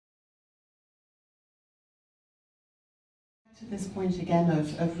to this point again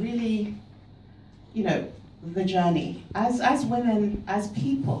of really, you know, the journey. As women, as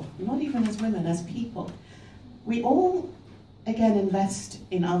people, not even as women, as people, we all, again, invest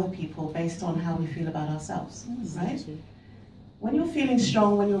in other people based on how we feel about ourselves, right? When you're feeling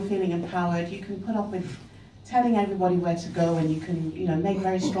strong, when you're feeling empowered, you can put up with telling everybody where to go, and you can, you know, make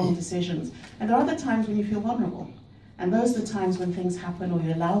very strong decisions. And there are other times when you feel vulnerable. And those are the times when things happen, or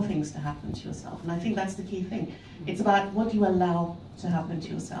you allow things to happen to yourself. And I think that's the key thing. It's about what do you allow to happen to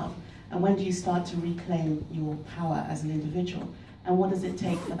yourself, and when do you start to reclaim your power as an individual, and what does it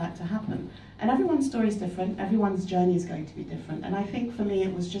take for that to happen? And everyone's story is different, everyone's journey is going to be different. And I think for me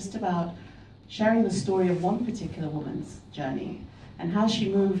it was just about sharing the story of one particular woman's journey, and how she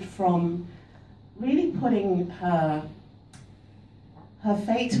moved from really putting her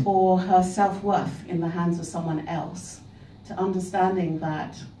fate or her self-worth in the hands of someone else, to understanding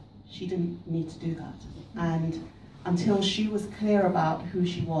that she didn't need to do that. And until she was clear about who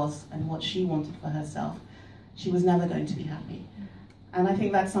she was and what she wanted for herself, she was never going to be happy. And I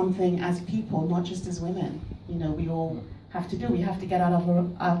think that's something as people, not just as women, you know, we all have to do. We have to get out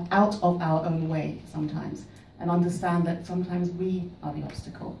of our own way sometimes, and understand that sometimes we are the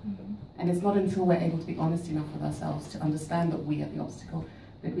obstacle. And it's not until we're able to be honest enough with ourselves to understand that we are the obstacle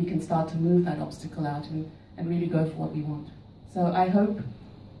that we can start to move that obstacle out and really go for what we want. So I hope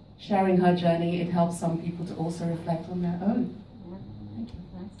sharing her journey, it helps some people to also reflect on their own